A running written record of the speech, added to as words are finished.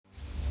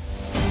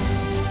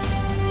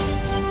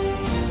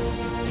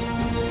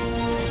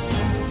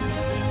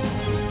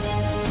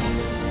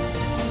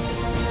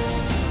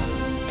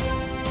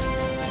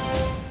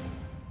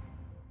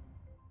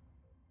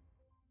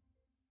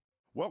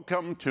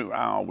Welcome to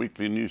our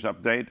weekly news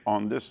update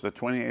on this, the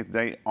 28th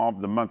day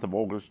of the month of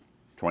August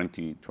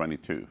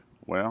 2022.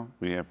 Well,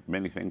 we have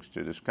many things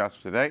to discuss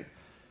today.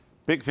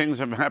 Big things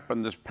have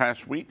happened this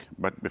past week,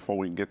 but before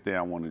we get there,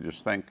 I want to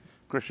just thank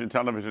Christian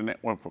Television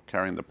Network for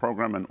carrying the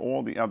program and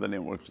all the other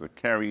networks that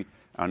carry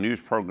our news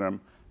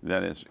program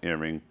that is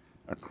airing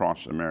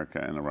across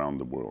America and around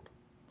the world.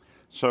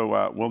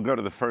 So we'll go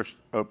to the first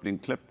opening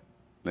clip.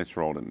 Let's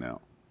roll it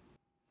now.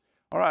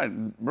 All right,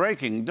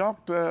 breaking.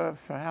 Dr.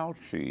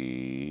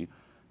 Fauci,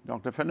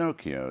 Dr.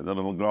 Finocchio, the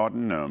little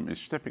garden gnome,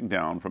 is stepping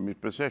down from his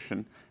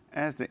position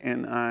as the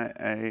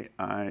NIAID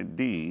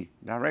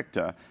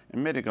director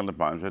and medical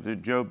advisor to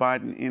Joe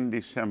Biden in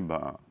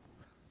December.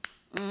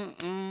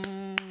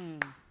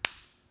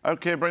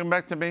 Okay, bring him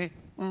back to me.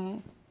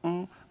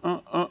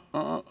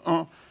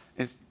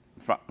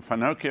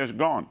 Finocchio's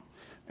gone,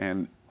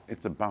 and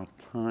it's about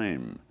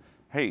time.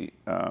 Hey,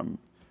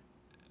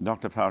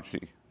 Dr.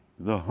 Fauci,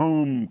 the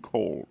home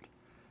called.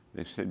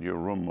 They said your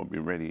room will be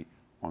ready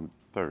on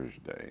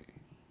Thursday.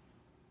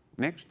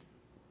 Next.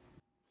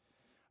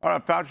 All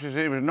right, Fauci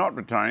said he was not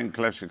retiring,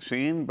 classic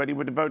scene, but he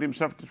would devote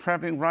himself to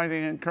traveling,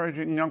 writing, and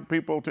encouraging young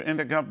people to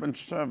enter government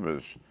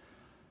service.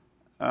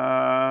 Okay,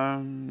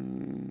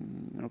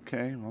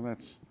 well,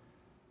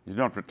 he's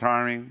not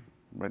retiring,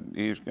 but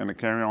he's going to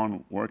carry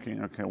on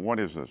working. Okay, what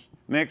is this?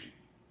 Next.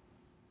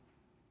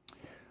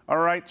 All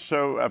right,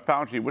 so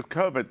Fauci, with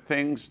COVID,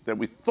 things that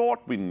we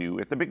thought we knew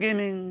at the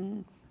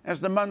beginning,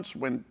 as the months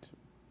went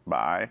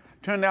by,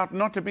 turned out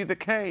not to be the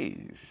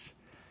case.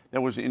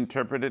 That was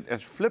interpreted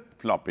as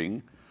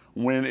flip-flopping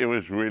when it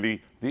was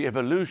really the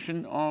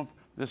evolution of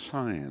the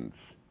science.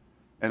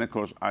 And of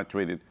course, I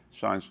tweeted,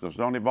 science does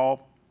not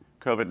evolve.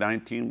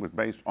 COVID-19 was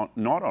based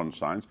not on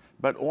science,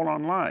 but all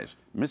on lies,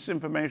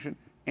 misinformation,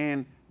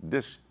 and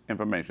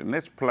disinformation.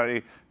 Let's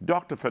play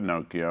Dr.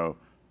 Finocchio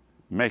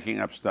making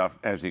up stuff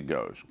as he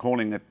goes,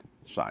 calling it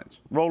science.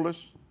 Roll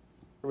this.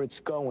 It's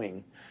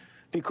going,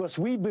 because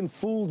we've been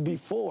fooled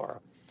before.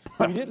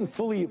 We didn't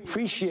fully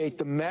appreciate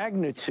the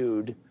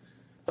magnitude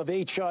of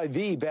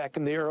HIV back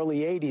in the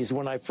early 80s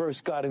when I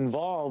first got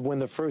involved, when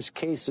the first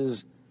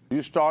cases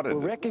were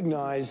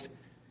recognized.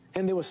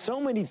 And there were so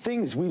many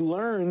things we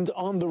learned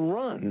on the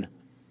run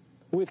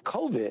with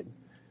COVID.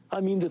 I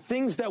mean, the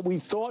things that we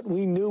thought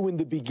we knew in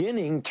the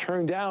beginning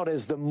turned out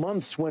as the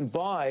months went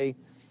by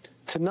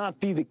to not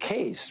be the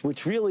case,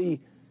 which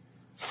really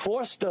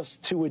forced us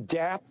to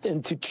adapt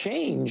and to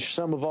change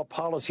some of our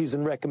policies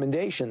and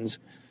recommendations.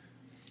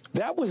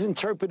 That was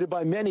interpreted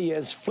by many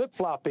as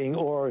flip-flopping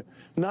or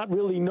not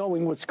really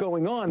knowing what's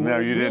going on. No,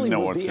 you didn't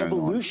know what's going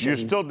on. You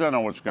still don't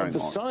know what's going on. The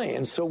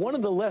science. So one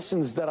of the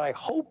lessons that I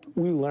hope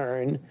we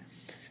learn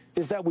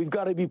is that we've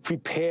got to be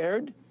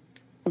prepared,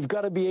 we've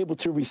got to be able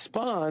to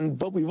respond,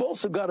 but we've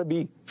also got to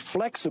be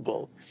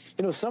flexible.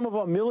 You know, some of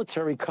our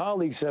military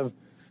colleagues have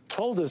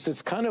told us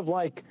it's kind of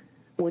like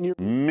when you're...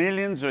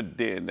 Millions are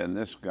dead, and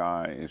this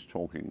guy is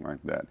talking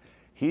like that.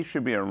 He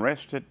should be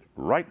arrested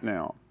right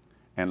now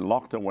and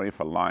locked away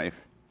for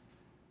life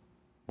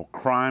for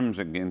crimes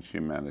against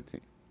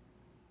humanity.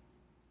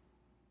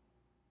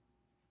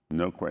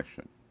 No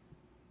question.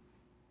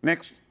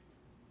 Next.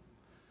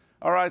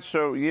 All right,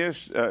 so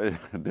yes,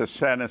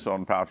 DeSantis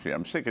on Fauci.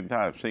 I'm sick and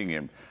tired of seeing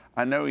him.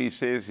 I know he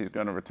says he's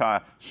going to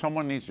retire.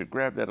 Someone needs to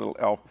grab that little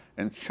elf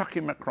and chuck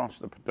him across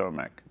the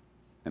Potomac.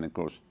 And of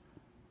course,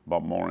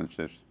 Bob Moran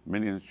says,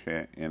 millions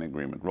share in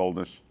agreement. Roll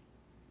this.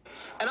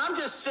 And I'm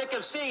just sick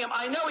of seeing him.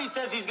 I know he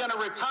says he's going to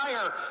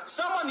retire.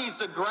 Someone needs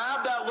to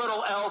grab that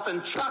little elf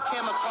and chuck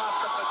him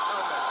across the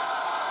Potomac.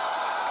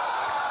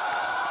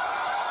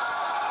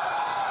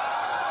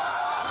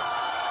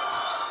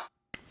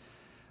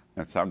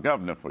 That's our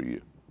governor for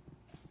you.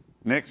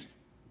 Next.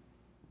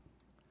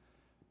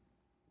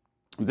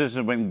 This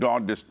is when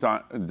God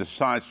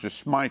decides to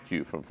smite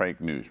you for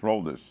fake news.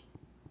 Roll this.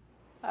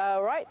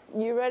 All right,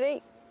 you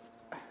ready?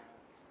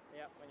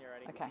 Yep, when you're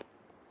ready. Okay.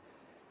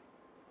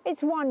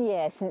 It's 1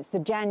 year since the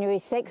January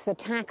 6th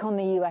attack on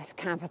the US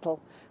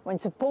Capitol, when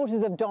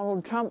supporters of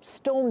Donald Trump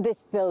stormed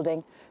this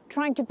building,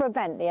 trying to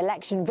prevent the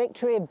election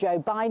victory of Joe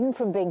Biden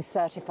from being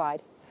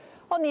certified.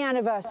 On the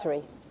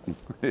anniversary.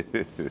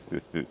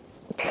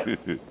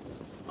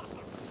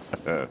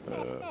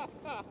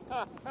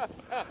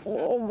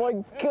 Oh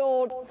my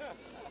God.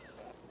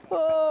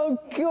 Oh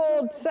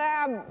God,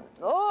 Sam.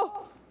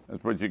 Oh.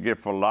 That's what you get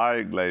for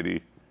lying,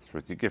 lady. That's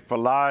what you get for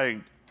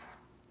lying.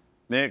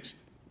 Next.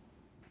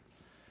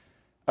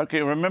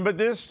 Okay, remember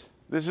this?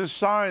 This is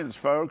science,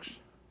 folks.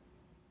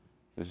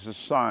 This is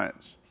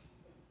science.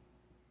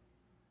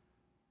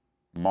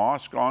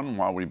 Mask on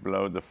while we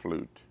blow the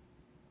flute.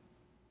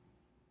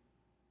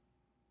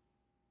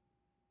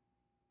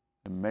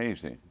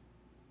 Amazing.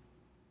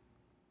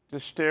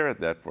 Just stare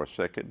at that for a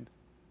second,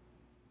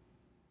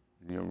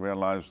 and you'll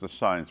realize the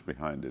science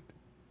behind it.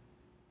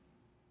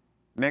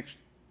 Next.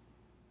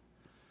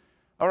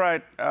 All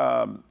right,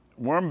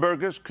 worm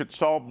burgers could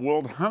solve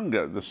world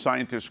hunger, the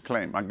scientists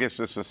claim. I guess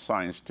this is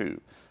science too.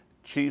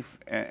 Chef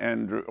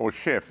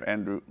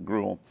Andrew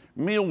Gruel,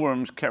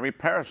 mealworms carry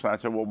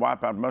parasites that will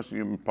wipe out most of the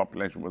human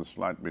population with a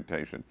slight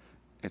mutation.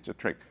 It's a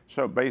trick.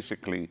 So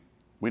basically,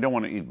 we don't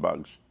want to eat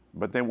bugs,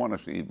 but they want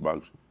us to eat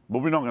bugs. But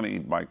we're not going to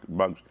eat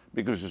bugs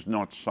because it's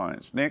not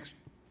science. Next.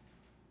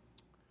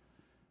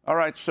 All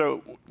right,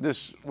 so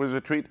this was a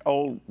tweet.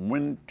 Old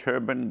wind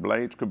turbine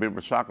blades could be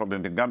recycled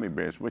into gummy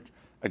bears, which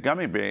a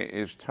gummy bear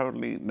is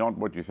totally not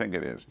what you think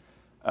it is.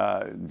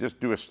 Just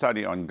do a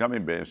study on gummy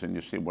bears and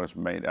you see what's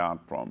made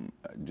out from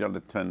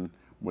gelatin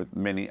with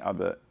many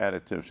other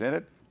additives in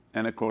it.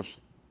 And of course,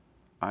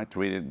 I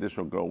tweeted, this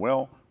will go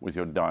well with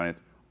your diet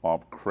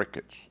of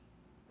crickets.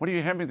 What are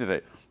you having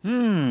today?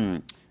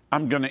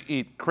 I'm going to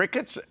eat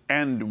crickets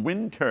and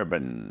wind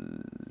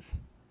turbines.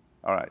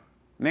 All right,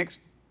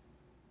 next.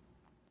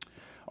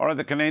 All right,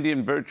 the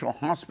Canadian Virtual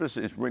Hospice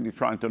is really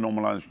trying to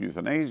normalize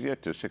euthanasia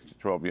to 6 to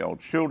 12-year-old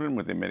children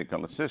with their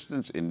medical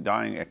assistance in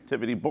dying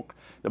activity book.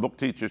 The book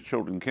teaches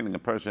children killing a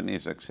person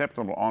is an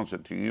acceptable answer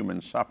to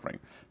human suffering.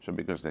 So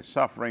because they're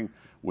suffering,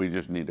 we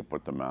just need to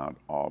put them out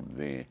of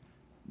their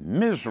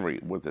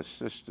misery with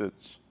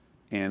assistance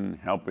in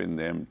helping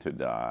them to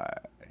die.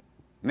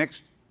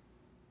 Next.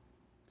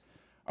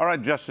 All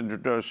right, Justin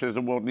Trudeau says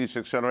the world needs to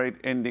accelerate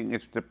ending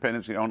its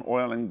dependency on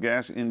oil and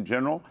gas in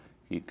general.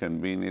 He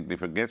conveniently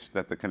forgets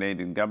that the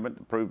Canadian government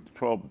approved the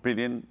 $12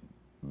 billion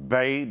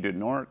Bay du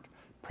Nord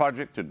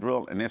project to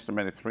drill an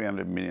estimated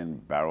 300 million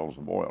barrels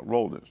of oil.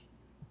 Roll this.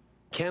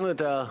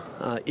 Canada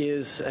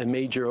is a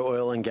major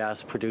oil and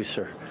gas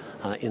producer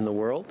in the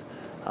world.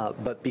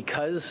 But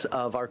because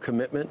of our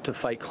commitment to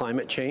fight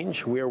climate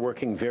change, we are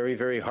working very,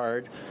 very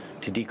hard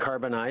to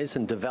decarbonize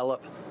and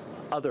develop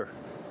other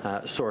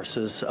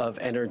sources of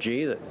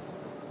energy that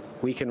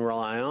we can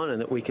rely on and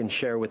that we can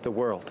share with the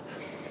world.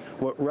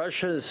 What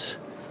Russia's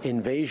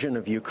invasion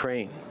of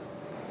Ukraine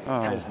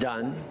has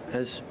done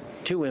has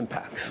two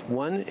impacts.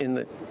 One in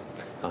the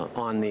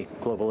on the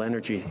global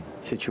energy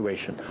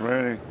situation.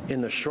 Really?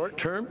 In the short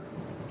term,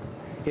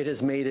 it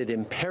has made it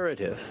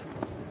imperative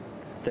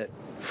that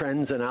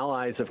friends and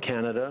allies of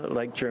Canada,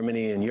 like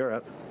Germany and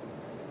Europe,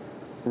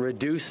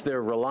 reduce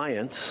their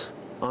reliance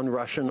on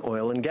Russian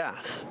oil and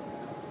gas.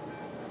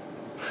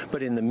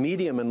 But in the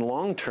medium and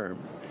long term,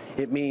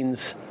 it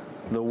means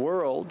the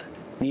world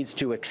needs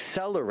to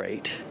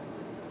accelerate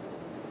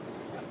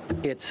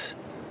its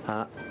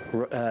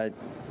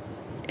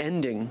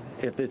ending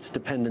of its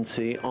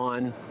dependency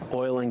on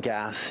oil and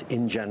gas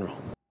in general.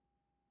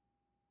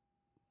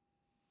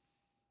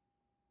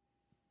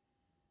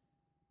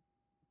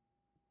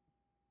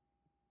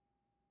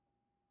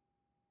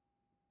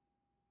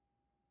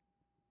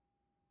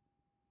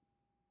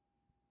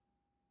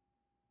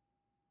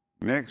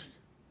 Next.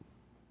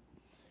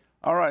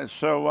 All right,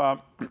 so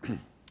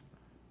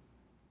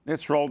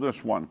let's roll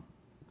this one.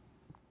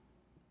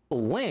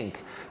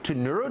 Link to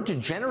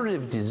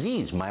neurodegenerative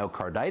disease,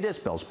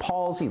 myocarditis, Bell's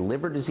palsy,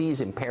 liver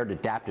disease, impaired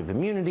adaptive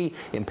immunity,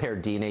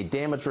 impaired DNA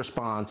damage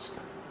response,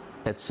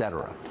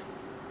 etc.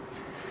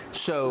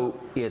 So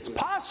it's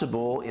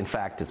possible, in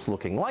fact, it's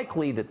looking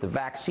likely that the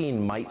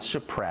vaccine might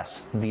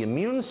suppress the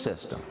immune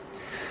system.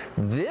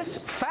 This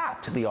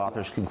fact, the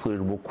authors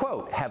concluded, will,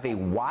 quote, have a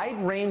wide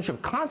range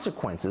of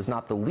consequences,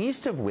 not the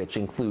least of which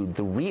include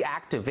the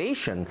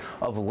reactivation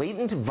of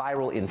latent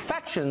viral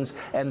infections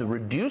and the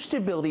reduced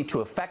ability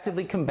to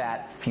effectively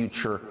combat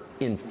future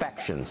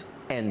infections,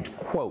 end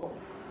quote.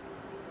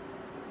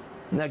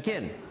 Now,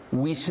 again,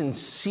 we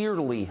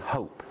sincerely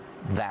hope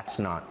that's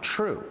not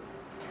true.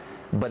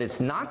 But it's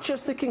not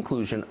just the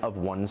conclusion of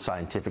one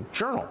scientific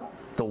journal.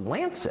 The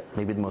Lancet,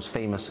 maybe the most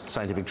famous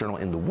scientific journal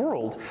in the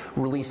world,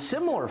 released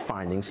similar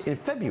findings in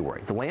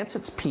February. The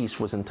Lancet's piece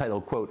was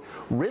entitled, quote,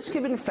 risk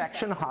of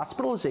infection,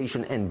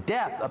 hospitalization, and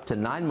death up to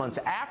 9 months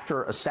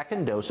after a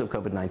second dose of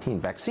COVID-19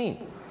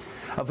 vaccine.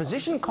 A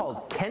physician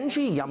called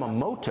Kenji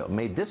Yamamoto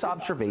made this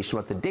observation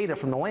about the data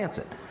from the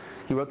Lancet.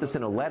 He wrote this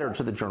in a letter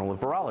to the Journal of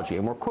Virology,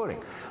 and we're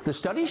quoting, the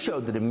study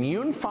showed that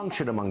immune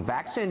function among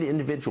vaccinated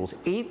individuals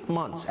 8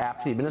 months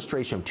after the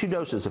administration of 2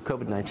 doses of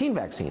COVID-19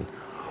 vaccine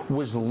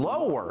was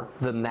lower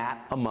than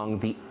that among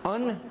the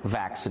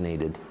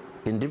unvaccinated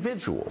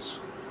individuals.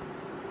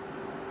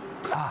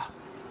 Now,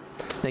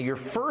 your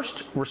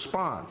first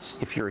response,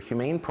 if you're a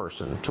humane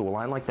person, to a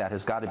line like that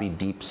has got to be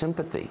deep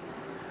sympathy,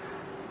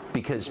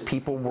 because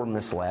people were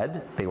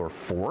misled, they were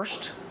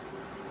forced.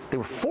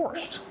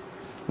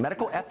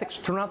 Medical ethics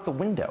thrown out the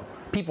window.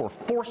 People were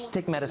forced to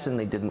take medicine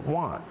they didn't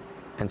want,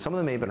 and some of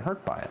them may have been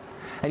hurt by it.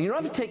 And you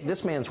don't have to take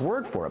this man's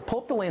word for it. Pull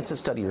up the Lancet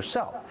study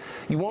yourself.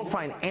 You won't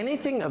find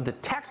anything of the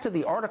text of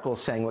the article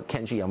saying what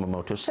Kenji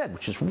Yamamoto said,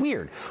 which is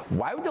weird.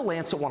 Why would the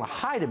Lancet want to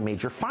hide a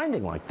major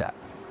finding like that?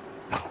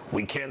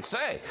 We can't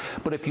say.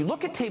 But if you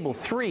look at Table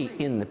 3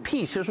 in the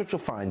piece, here's what you'll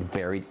find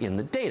buried in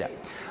the data.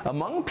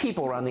 Among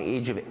people around the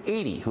age of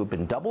 80 who have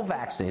been double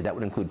vaccinated, that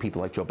would include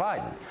people like Joe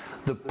Biden,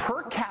 the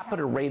per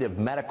capita rate of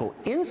medical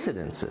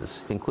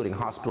incidences, including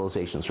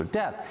hospitalizations or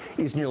death,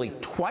 is nearly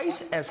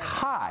twice as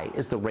high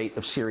as the rate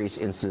of serious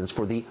incidents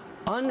for the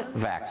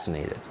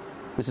unvaccinated.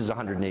 This is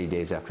 180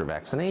 days after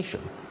vaccination.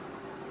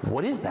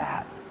 What is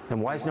that?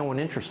 And why is no one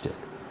interested?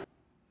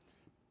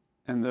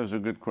 And those are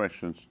good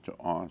questions to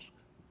ask.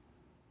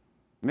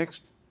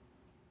 Next.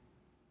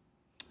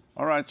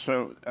 All right,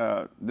 so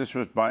this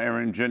was by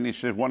Aaron Jin. He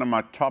says, one of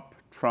my top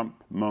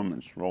Trump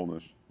moments. Roll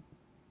this.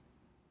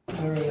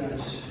 Very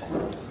nice.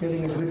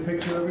 Getting a good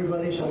picture of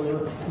everybody so we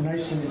look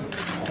nice and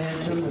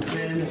handsome and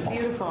thin.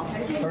 Beautiful.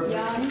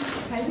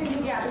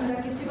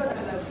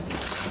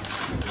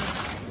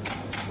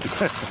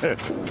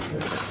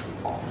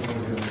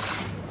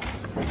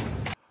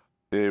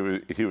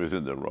 He was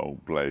in the wrong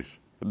place.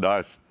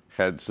 Nice,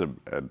 handsome,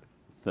 and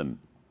thin.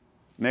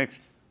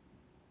 Next.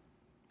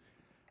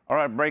 All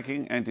right,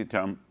 breaking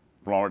anti-Trump.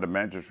 Florida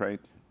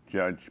magistrate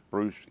Judge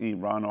Bruce E.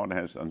 Reinhardt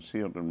has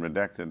unsealed and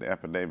redacted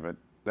affidavit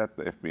that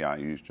the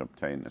FBI used to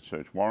obtain a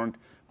search warrant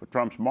for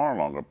Trump's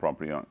Mar-a-Lago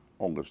property on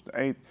August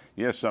 8th.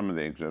 Here's some of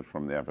the excerpts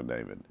from the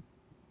affidavit.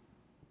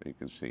 You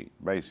can see,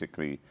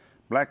 basically,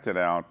 blacked it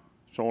out,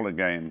 it's all a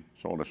game,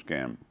 it's all a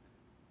scam.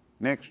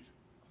 Next.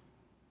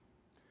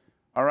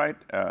 All right,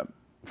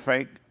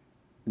 fake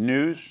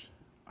news.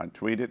 I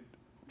tweeted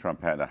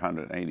Trump had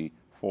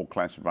 184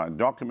 classified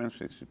documents,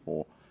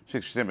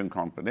 67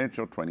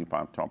 confidential,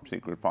 25 top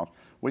secret files,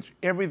 which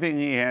everything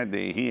he had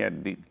there,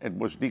 it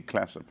was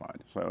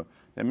declassified. So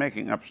they're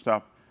making up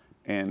stuff,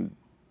 and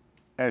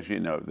as you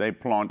know, they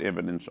plant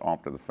evidence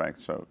after the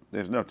fact, so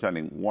there's no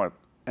telling what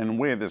and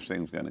where this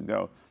thing's going to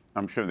go.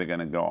 I'm sure they're going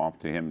to go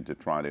after him to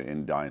try to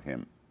indict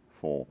him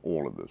for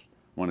all of this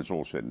when it's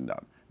all said and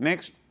done.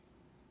 Next.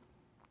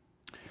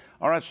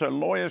 All right, so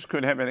lawyers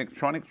could have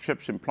electronic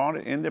chips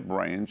implanted in their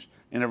brains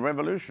in a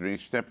revolutionary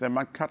step that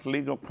might cut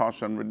legal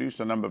costs and reduce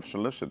the number of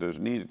solicitors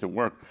needed to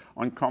work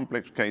on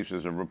complex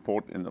cases, a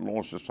report in the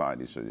Law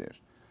Society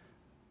suggests.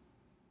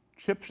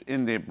 Chips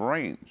in their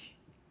brains.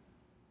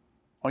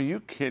 Are you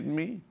kidding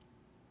me?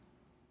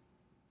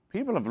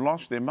 People have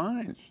lost their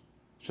minds.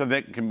 So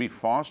they can be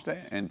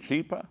faster and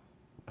cheaper?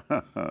 It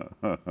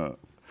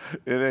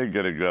ain't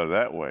going to go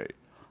that way.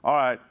 All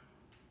right,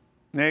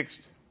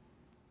 next.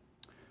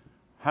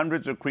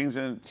 Hundreds of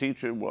Queensland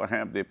teachers will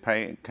have their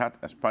pay cut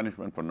as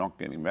punishment for not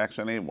getting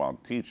vaccinated. While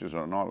teachers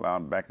are not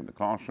allowed back in the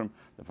classroom,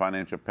 the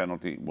financial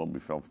penalty will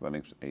be felt for the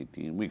next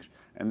 18 weeks.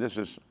 And this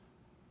is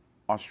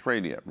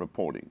Australia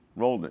reporting.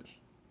 Roll this.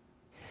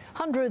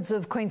 Hundreds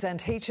of Queensland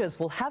teachers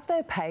will have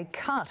their pay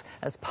cut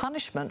as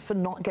punishment for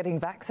not getting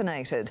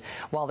vaccinated.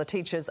 While the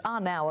teachers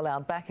are now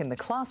allowed back in the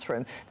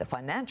classroom, the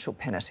financial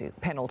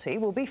penalty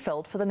will be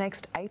felt for the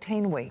next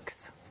 18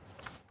 weeks.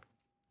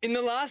 In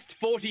the last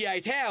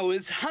 48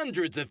 hours,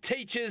 hundreds of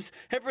teachers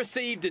have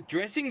received a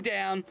dressing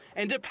down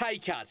and a pay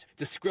cut,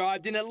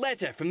 described in a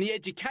letter from the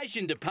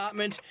Education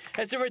Department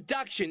as a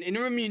reduction in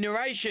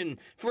remuneration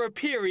for a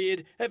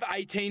period of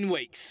 18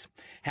 weeks.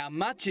 How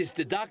much is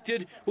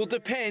deducted will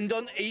depend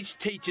on each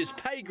teacher's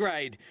pay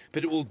grade,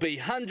 but it will be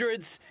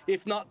hundreds,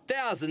 if not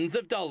thousands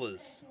of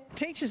dollars.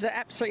 Teachers are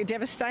absolutely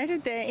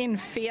devastated. They're in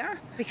fear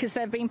because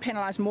they've been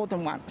penalised more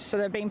than once. So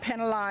they've been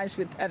penalised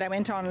with, they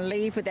went on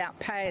leave without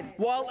pay.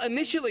 While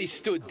initially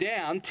stood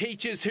down,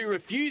 teachers who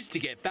refused to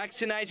get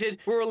vaccinated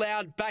were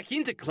allowed back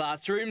into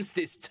classrooms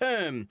this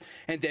term.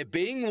 And they're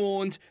being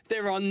warned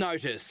they're on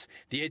notice.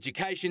 The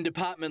Education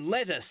Department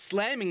letter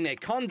slamming their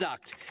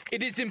conduct.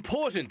 It is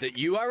important that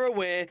you are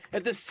aware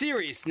of the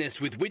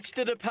seriousness with which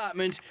the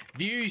department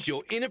views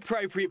your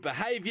inappropriate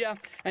behaviour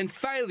and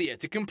failure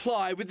to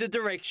comply with the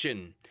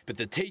direction. But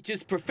the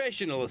Teachers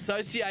Professional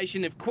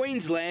Association of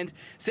Queensland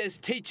says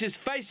teachers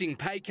facing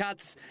pay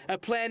cuts are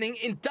planning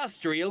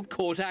industrial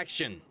court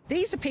action.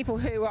 These are people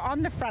who were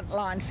on the front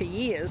line for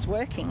years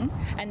working,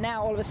 and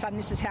now all of a sudden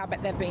this is how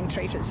they've been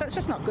treated. So it's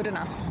just not good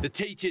enough. The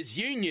Teachers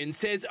Union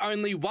says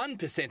only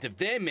 1% of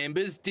their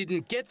members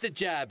didn't get the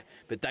jab,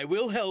 but they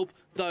will help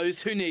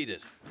those who need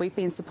it. We've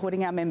been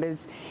supporting our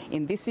members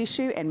in this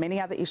issue and many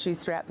other issues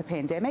throughout the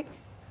pandemic.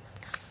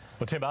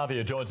 Well, Tim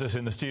Avia joins us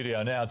in the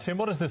studio now. Tim,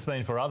 what does this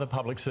mean for other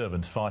public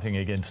servants fighting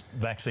against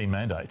vaccine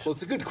mandates? Well,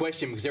 it's a good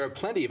question because there are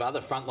plenty of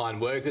other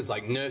frontline workers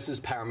like nurses,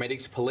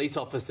 paramedics, police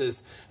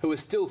officers who are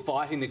still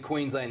fighting the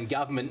Queensland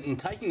government and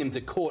taking them to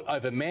court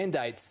over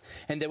mandates,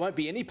 and there won't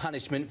be any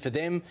punishment for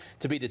them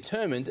to be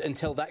determined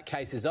until that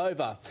case is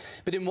over.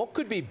 But in what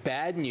could be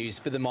bad news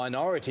for the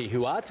minority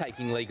who are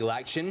taking legal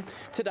action,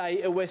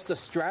 today a West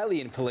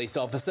Australian police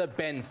officer,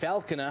 Ben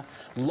Falconer,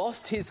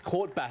 lost his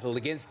court battle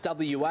against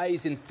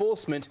WA's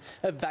enforcement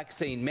of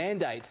vaccine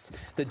mandates.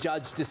 The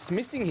judge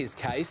dismissing his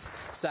case,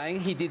 saying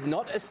he did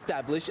not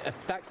establish a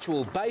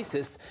factual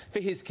basis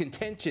for his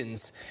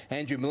contentions.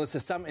 Andrew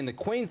Melissa, some in the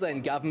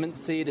Queensland government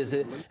see it as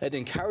an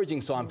encouraging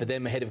sign for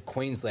them ahead of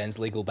Queensland's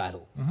legal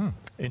battle.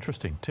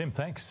 Interesting. Tim,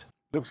 thanks.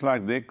 Looks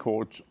like their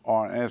courts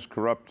are as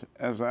corrupt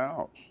as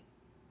ours.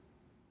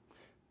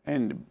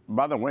 And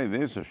by the way,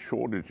 there's a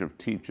shortage of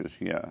teachers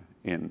here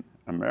in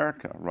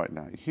America right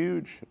now.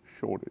 Huge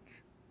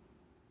shortage.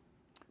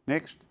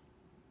 Next.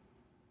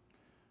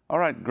 All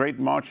right, great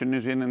march in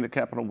New Zealand in the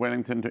capital,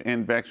 Wellington, to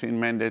end vaccine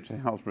mandates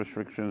and health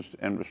restrictions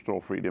and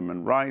restore freedom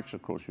and rights.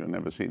 Of course, you'll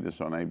never see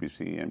this on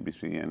ABC,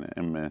 NBC,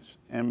 and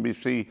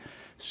MSNBC.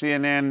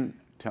 CNN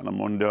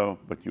Telemundo,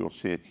 but you'll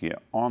see it here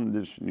on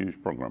this news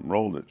program.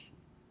 Roll this.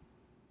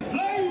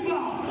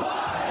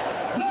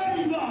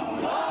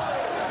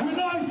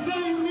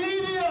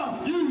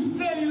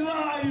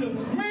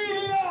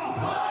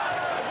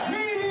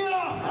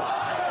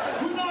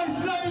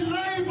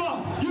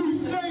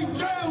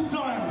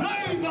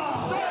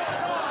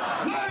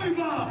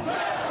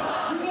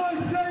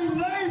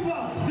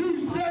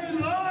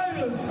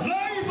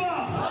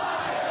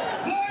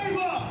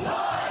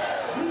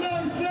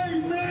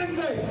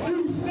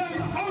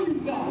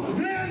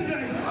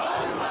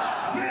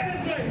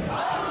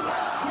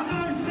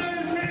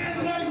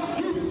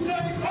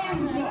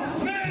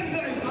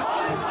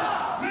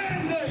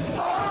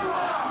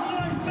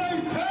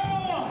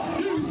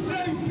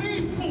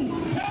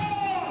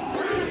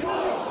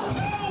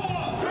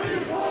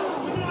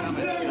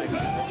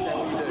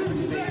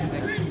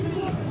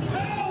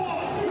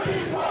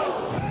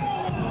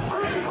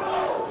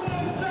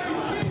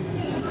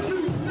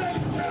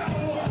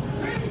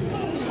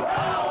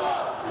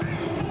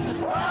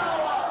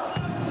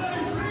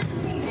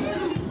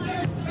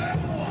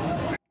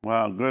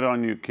 Well, good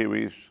on you,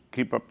 Kiwis.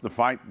 Keep up the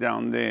fight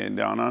down there,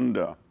 down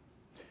under.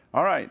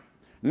 All right,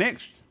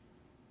 next.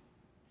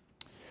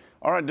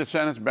 All right,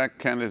 DeSantis back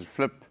candidates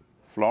flip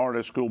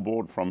Florida school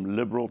board from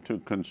liberal to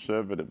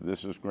conservative.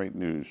 This is great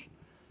news.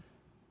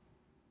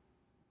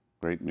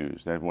 Great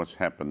news. That's what's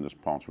happened this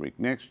past week.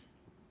 Next.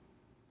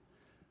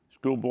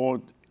 School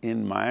board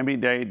in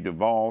Miami-Dade,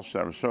 Duval,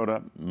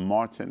 Sarasota,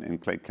 Martin,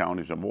 and Clay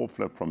counties have all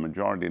flipped from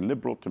majority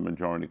liberal to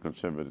majority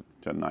conservative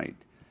tonight.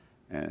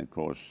 And, of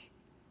course,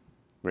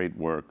 great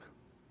work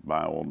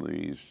by all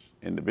these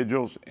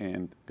individuals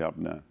and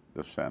Governor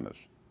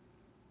DeSantis.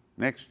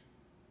 Next.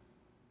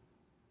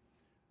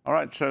 All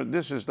right, so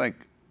this is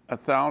like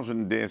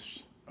 1,000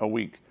 deaths a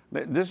week.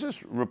 This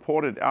is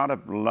reported out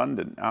of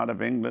London, out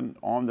of England,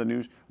 on the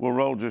news. We'll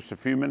roll just a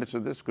few minutes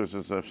of this because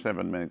it's a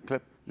 7-minute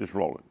clip. Just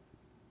roll it.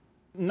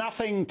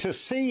 Nothing to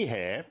see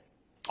here.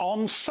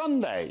 On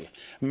Sunday,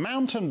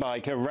 mountain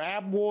biker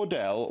Rab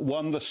Wardell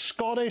won the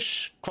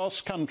Scottish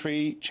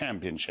cross-country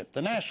championship,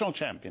 the national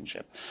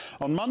championship.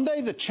 On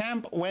Monday, the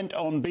champ went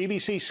on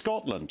BBC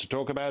Scotland to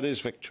talk about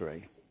his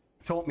victory.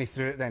 Talk me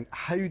through it then.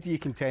 How do you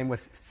contend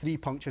with 3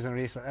 punctures in a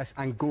race like this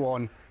and go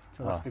on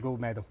to lift the gold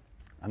medal?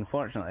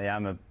 Unfortunately,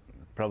 I'm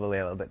probably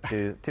a little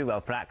bit too well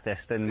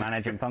practiced in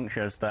managing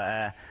punctures,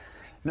 but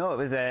no, it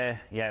was.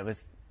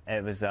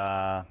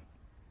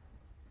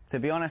 To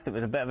be honest, it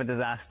was a bit of a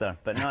disaster,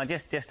 but no,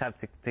 just have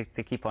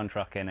to keep on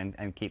trucking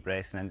and keep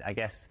racing, and I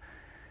guess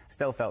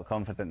still felt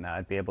confident that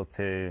I'd be able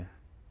to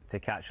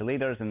catch the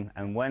leaders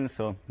and win,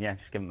 so yeah,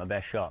 just give it my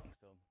best shot.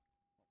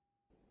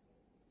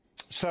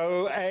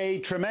 So a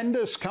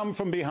tremendous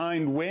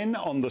come-from-behind win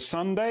on the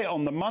Sunday.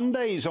 On the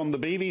Monday, he's on the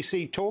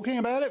BBC talking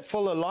about it,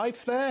 full of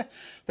life there.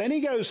 Then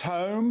he goes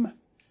home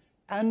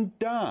and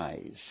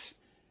dies.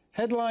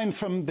 Headline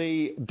from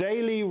the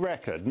Daily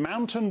Record,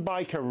 mountain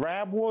biker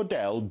Rab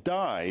Wardell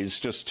dies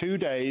just 2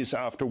 days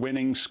after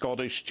winning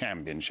Scottish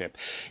Championship.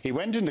 He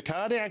went into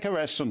cardiac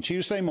arrest on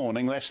Tuesday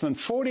morning, less than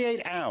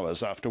 48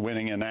 hours after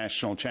winning a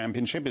national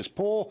championship. His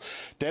poor,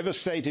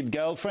 devastated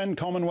girlfriend,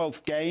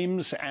 Commonwealth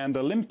Games and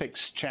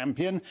Olympics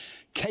champion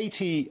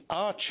Katie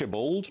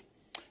Archibald,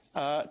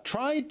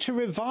 tried to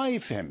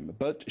revive him,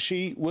 but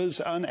she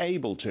was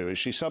unable to, as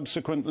she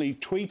subsequently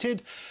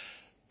tweeted,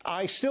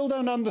 "I still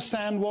don't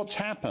understand what's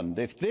happened.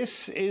 If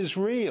this is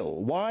real,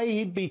 why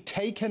he'd be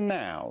taken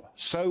now,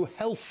 so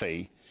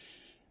healthy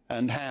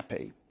and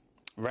happy."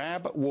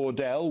 Rab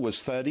Wardell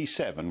was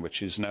 37,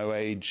 which is no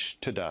age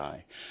to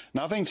die.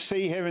 Nothing to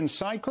see here in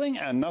cycling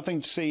and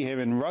nothing to see here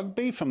in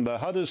rugby from the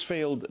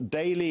Huddersfield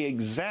Daily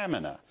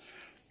Examiner.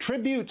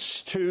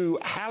 Tributes to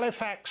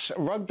Halifax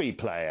rugby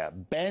player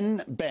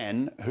Ben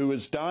Ben, who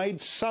has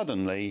died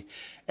suddenly,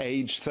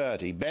 aged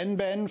 30. Ben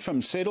Ben from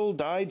Siddle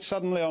died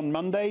suddenly on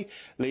Monday,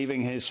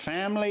 leaving his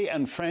family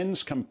and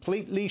friends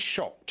completely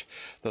shocked.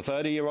 The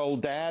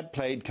 30-year-old dad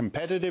played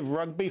competitive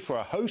rugby for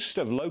a host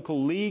of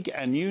local league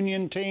and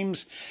union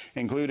teams,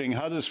 including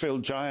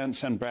Huddersfield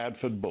Giants and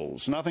Bradford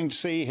Bulls. Nothing to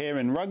see here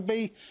in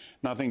rugby,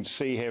 nothing to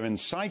see here in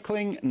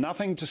cycling,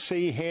 nothing to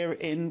see here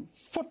in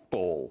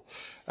football.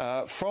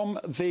 From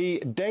the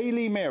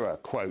Daily Mirror,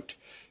 quote,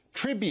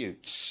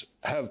 "Tributes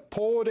have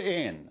poured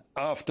in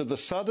after the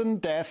sudden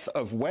death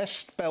of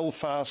West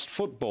Belfast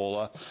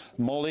footballer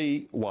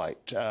Molly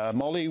White."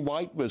 Molly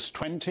White was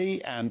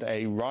 20 and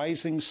a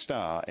rising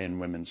star in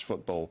women's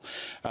football.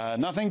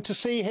 Nothing to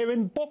see here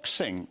in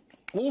boxing.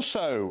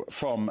 Also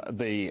from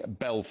the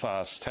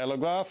Belfast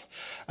Telegraph,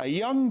 a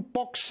young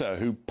boxer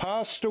who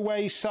passed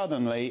away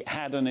suddenly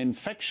had an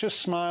infectious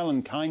smile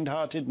and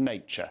kind-hearted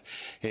nature.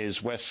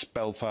 His West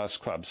Belfast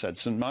club said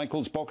St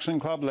Michael's Boxing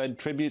Club led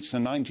tributes to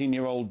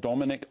 19-year-old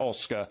Dominic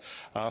Oscar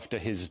after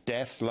his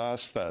death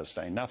last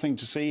Thursday. Nothing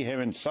to see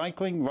here in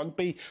cycling,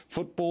 rugby,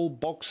 football,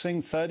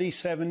 boxing,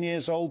 37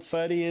 years old,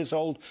 30 years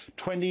old,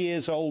 20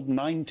 years old,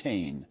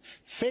 19.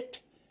 Fit,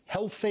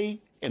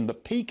 healthy, in the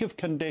peak of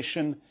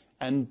condition,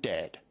 and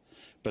dead.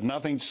 but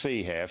nothing to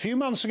see here. A few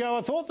months ago,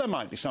 I thought there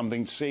might be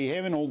something to see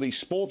here in all these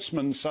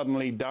sportsmen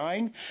suddenly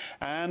dying,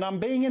 and I'm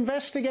being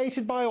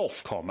investigated by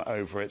Ofcom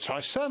over it, so I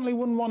certainly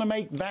wouldn't want to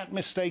make that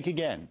mistake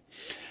again.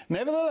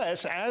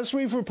 Nevertheless, as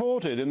we've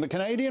reported, in the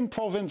Canadian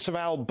province of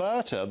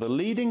Alberta, the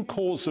leading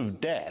cause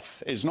of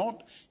death is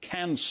not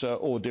cancer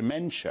or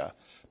dementia,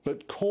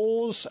 but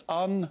cause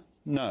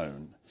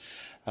unknown.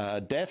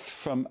 Death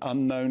from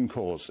unknown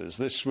causes.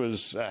 This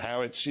was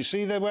how it's, you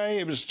see the way,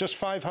 it was just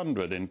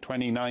 500 in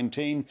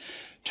 2019.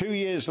 2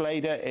 years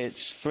later,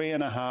 it's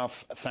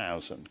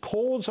 3,500.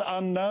 Cause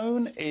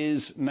unknown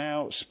is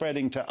now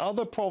spreading to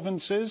other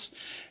provinces,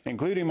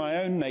 including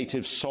my own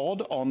native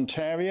Sod,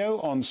 Ontario.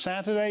 On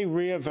Saturday,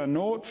 Ria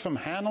Vernort from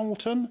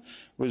Hamilton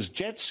was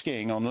jet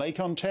skiing on Lake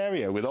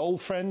Ontario with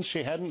old friends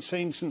she hadn't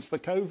seen since the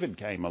COVID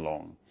came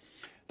along.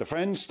 The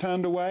friends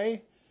turned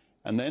away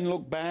and then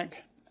looked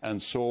back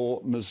and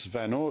saw Ms.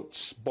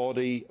 Vanort's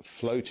body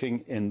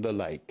floating in the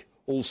lake.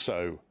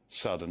 Also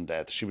sudden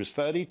death. She was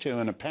 32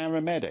 and a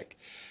paramedic,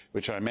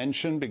 which I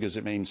mention because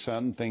it means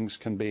certain things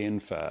can be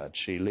inferred.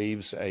 She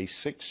leaves a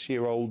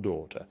 6-year-old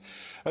daughter.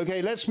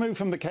 Okay, let's move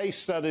from the case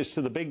studies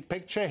to the big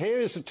picture.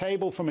 Here is a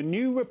table from a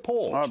new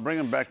report. I'll bring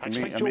them back to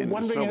me. I mean,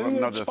 it's still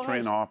another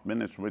 3.5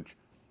 minutes, which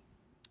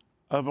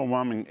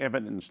overwhelming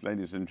evidence,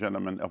 ladies and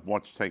gentlemen, of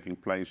what's taking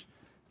place.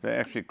 They're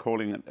actually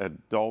calling it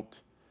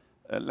adult.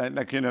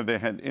 Like, you know, they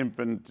had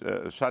infant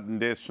sudden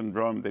death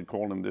syndrome. They're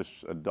calling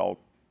this adult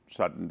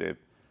sudden death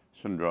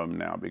syndrome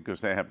now because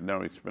they have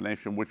no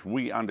explanation, which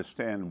we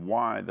understand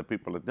why the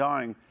people are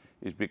dying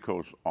is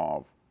because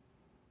of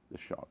the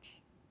shots.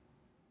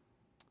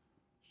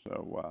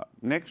 So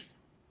next.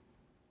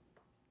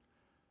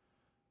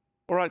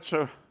 All right,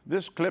 so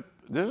this clip,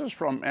 this is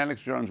from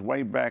Alex Jones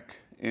way back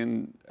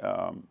in,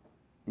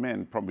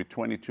 probably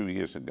 22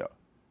 years ago.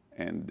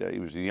 And he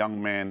was a young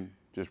man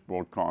just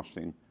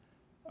broadcasting.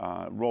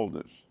 Roll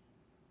this.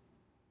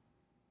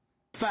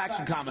 Facts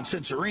and common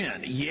sense are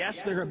in.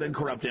 Yes, there have been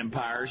corrupt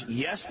empires.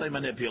 Yes, they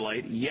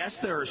manipulate. Yes,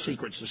 there are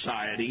secret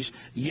societies.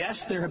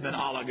 Yes, there have been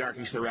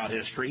oligarchies throughout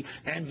history.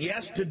 And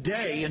yes,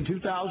 today in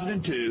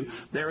 2002,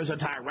 there is a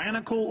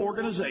tyrannical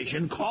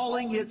organization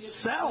calling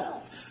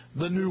itself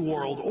the New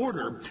World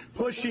Order,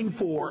 pushing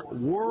for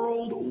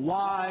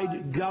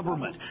worldwide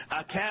government,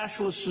 a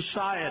cashless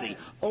society,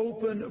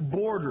 open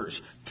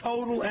borders,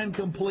 total and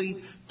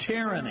complete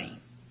tyranny,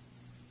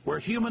 where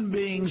human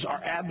beings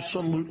are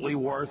absolutely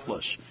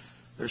worthless.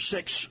 There's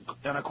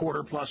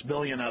 6.25+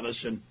 billion of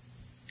us, and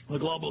the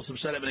globalists have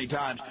said it many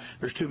times.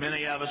 There's too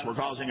many of us. We're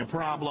causing a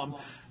problem.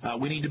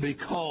 We need to be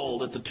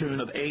culled at the tune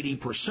of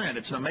 80%.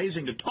 It's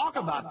amazing to talk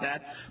about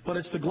that, but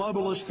it's the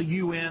globalists, the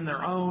UN,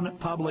 their own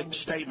public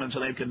statements,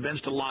 and they've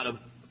convinced a lot of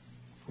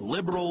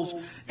liberals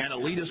and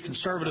elitist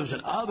conservatives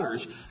and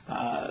others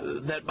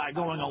that by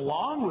going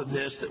along with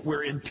this, that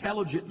we're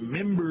intelligent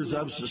members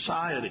of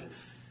society.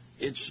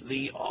 It's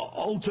the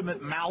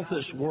ultimate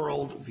Malthus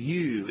world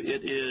view.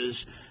 It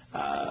is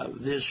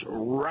this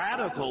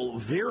radical,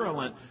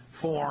 virulent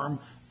form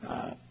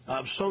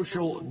of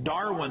social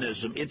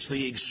Darwinism. It's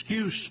the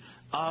excuse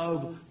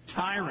of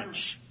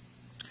tyrants.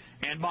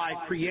 And by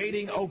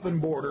creating open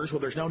borders where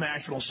there's no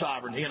national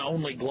sovereignty and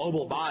only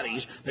global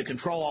bodies that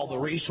control all the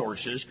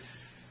resources,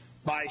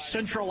 by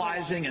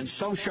centralizing and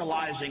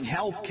socializing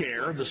health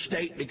care, the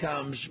state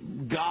becomes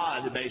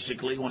God,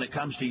 basically, when it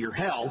comes to your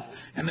health.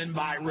 And then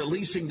by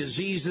releasing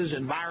diseases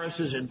and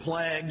viruses and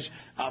plagues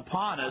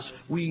upon us,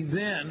 we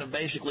then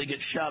basically get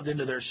shoved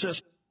into their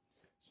system.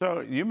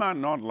 So you might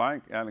not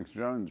like Alex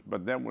Jones,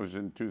 but that was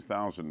in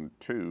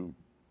 2002,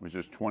 which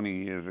is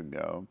 20 years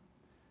ago.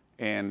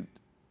 And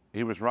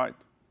he was right.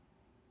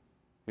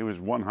 He was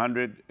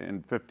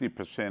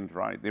 150%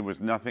 right. There was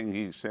nothing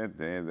he said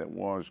there that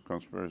was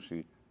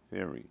conspiracy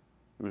theory.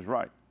 He was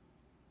right.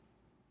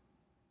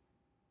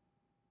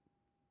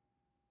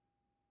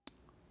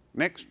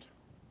 Next.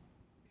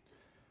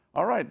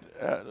 All right,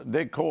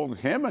 they called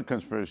him a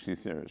conspiracy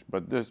theorist,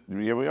 but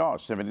here we are,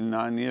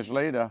 79 years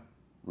later.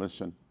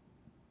 Listen.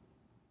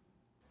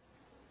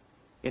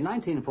 In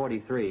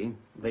 1943,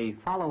 the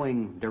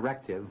following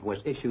directive was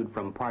issued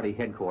from party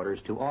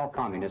headquarters to all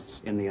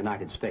communists in the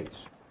United States.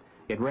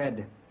 It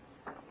read,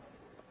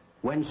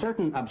 "When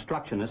certain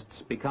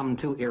obstructionists become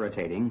too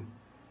irritating,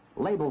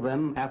 label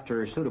them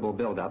after suitable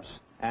buildups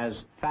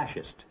as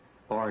fascist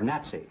or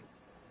Nazi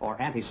or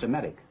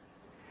anti-Semitic,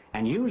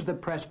 and use the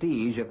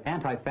prestige of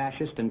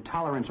anti-fascist and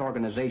tolerance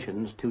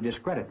organizations to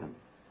discredit them.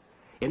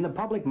 In the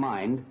public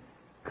mind,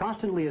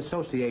 constantly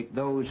associate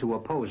those who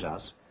oppose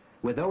us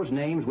with those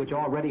names which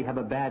already have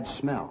a bad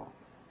smell.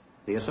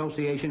 The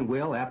association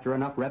will, after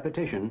enough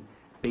repetition,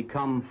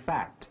 become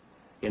fact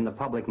in the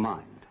public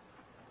mind."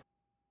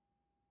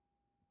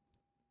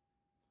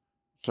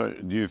 So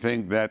do you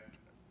think that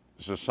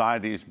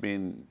society's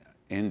been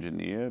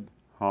engineered?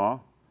 Huh?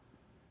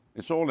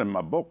 It's all in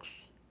my books.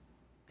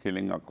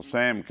 Killing Uncle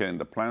Sam, Killing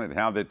the Planet,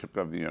 how they took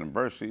over the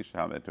universities,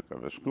 how they took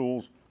over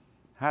schools,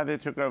 how they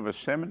took over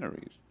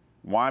seminaries,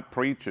 why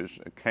preachers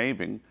are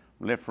caving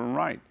left and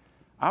right.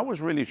 I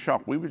was really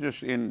shocked. We were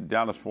just in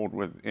Dallas-Fort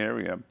Worth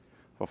area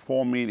for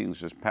 4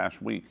 meetings this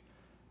past week.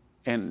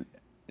 And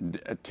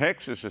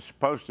Texas is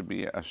supposed to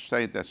be a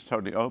state that's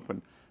totally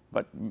open,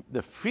 but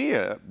the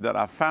fear that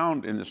I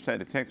found in the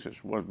state of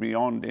Texas was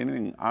beyond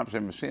anything I've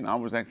ever seen. I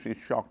was actually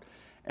shocked,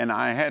 and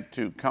I had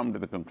to come to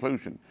the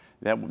conclusion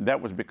that that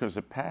was because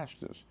of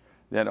pastors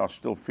that are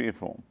still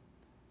fearful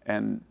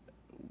and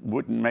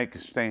wouldn't make a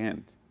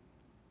stand.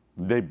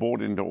 They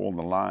bought into all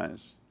the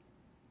lies.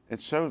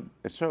 It's so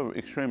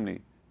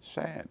extremely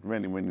sad,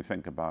 really, when you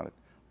think about it.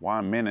 Why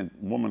men and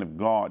women of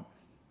God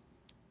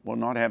will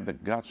not have the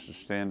guts to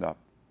stand up.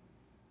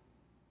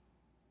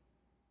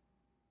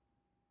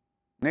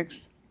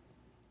 Next.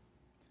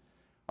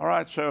 All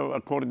right, so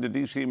according to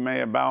D.C.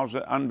 Mayor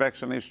Bowser,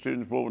 unvaccinated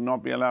students will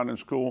not be allowed in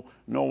school,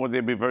 nor will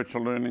there be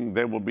virtual learning.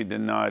 They will be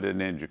denied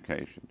an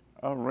education.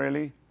 Oh,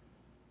 really?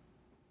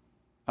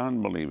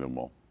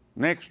 Unbelievable.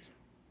 Next.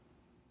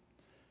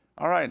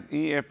 All right,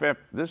 EFF,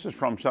 this is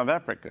from South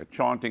Africa,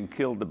 chanting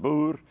 "Kill the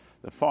Boer."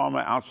 The farmer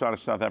outside of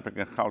South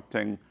Africa,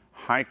 Gauteng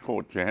High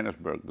Court,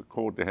 Johannesburg. The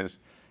court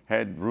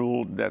had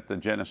ruled that the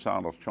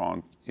genocidal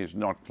chant is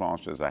not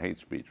classed as a hate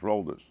speech.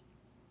 Roll this.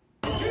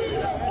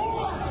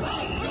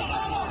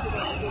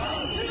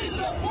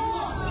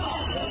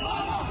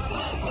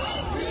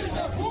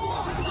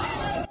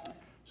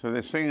 So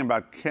they're singing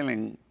about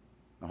killing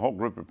a whole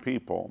group of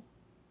people,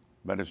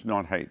 but it's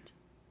not hate.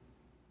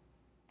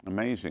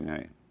 Amazing,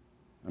 eh?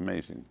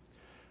 Amazing.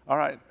 All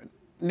right,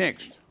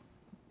 next.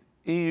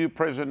 EU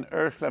President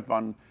Ursula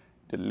von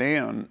der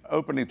Leyen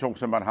openly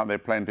talks about how they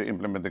plan to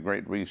implement the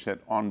Great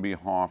Reset on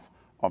behalf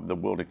of the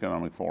World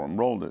Economic Forum.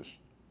 Roll this.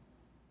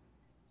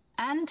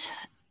 And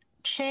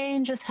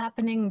change is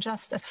happening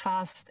just as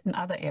fast in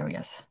other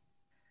areas.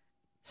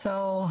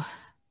 So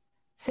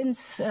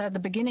since the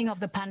beginning of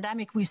the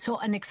pandemic, we saw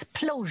an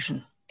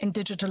explosion in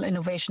digital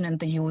innovation and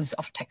the use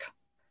of tech.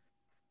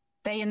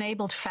 They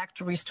enabled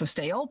factories to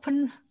stay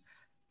open.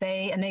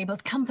 They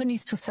enabled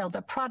companies to sell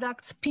their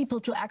products,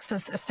 people to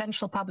access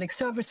essential public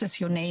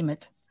services, you name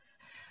it.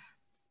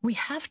 We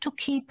have to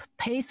keep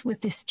pace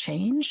with this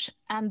change,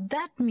 and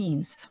that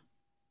means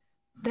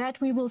that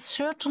we will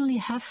certainly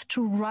have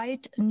to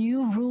write a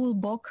new rule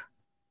book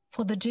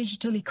for the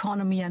digital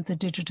economy and the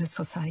digital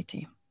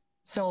society.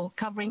 So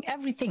covering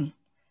everything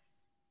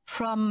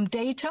from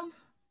data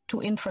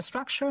to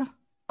infrastructure,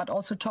 but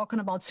also talking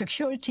about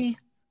security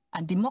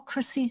and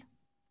democracy,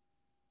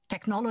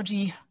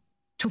 technology,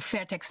 to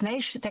fair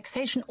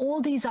taxation. All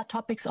these are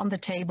topics on the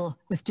table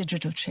with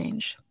digital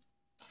change.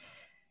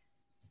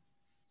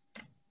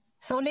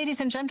 So,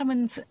 ladies and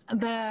gentlemen,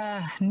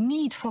 the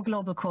need for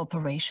global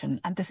cooperation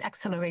and this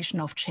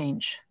acceleration of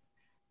change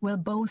will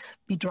both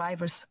be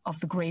drivers of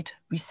the Great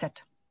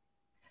Reset.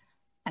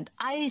 And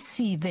I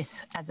see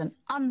this as an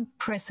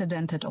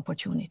unprecedented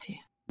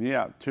opportunity.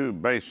 Yeah, to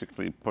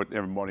basically put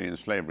everybody in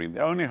slavery.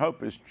 The only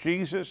hope is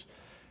Jesus.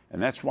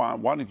 And that's why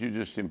don't you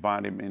just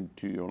invite him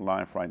into your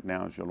life right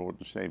now as your Lord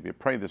and Savior.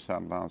 Pray this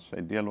out loud.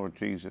 Say, "Dear Lord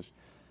Jesus,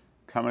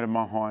 come into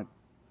my heart.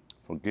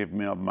 Forgive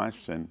me of my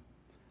sin.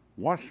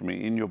 Wash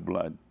me in your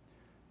blood.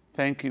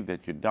 Thank you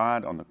that you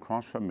died on the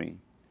cross for me.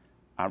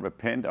 I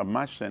repent of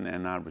my sin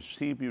and I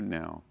receive you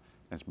now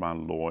as my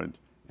Lord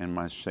and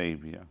my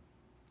Savior.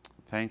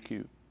 Thank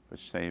you for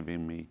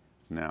saving me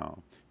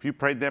now." If you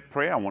prayed that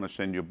prayer, I want to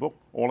send you a book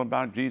all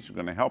about Jesus. It's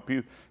going to help you.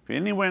 If you're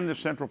anywhere in the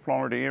Central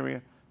Florida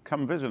area,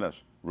 come visit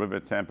us.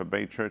 River Tampa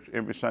Bay Church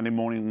every Sunday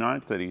morning,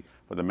 9:30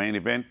 for the main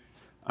event.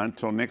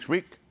 Until next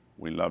week,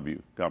 we love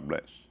you. God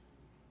bless.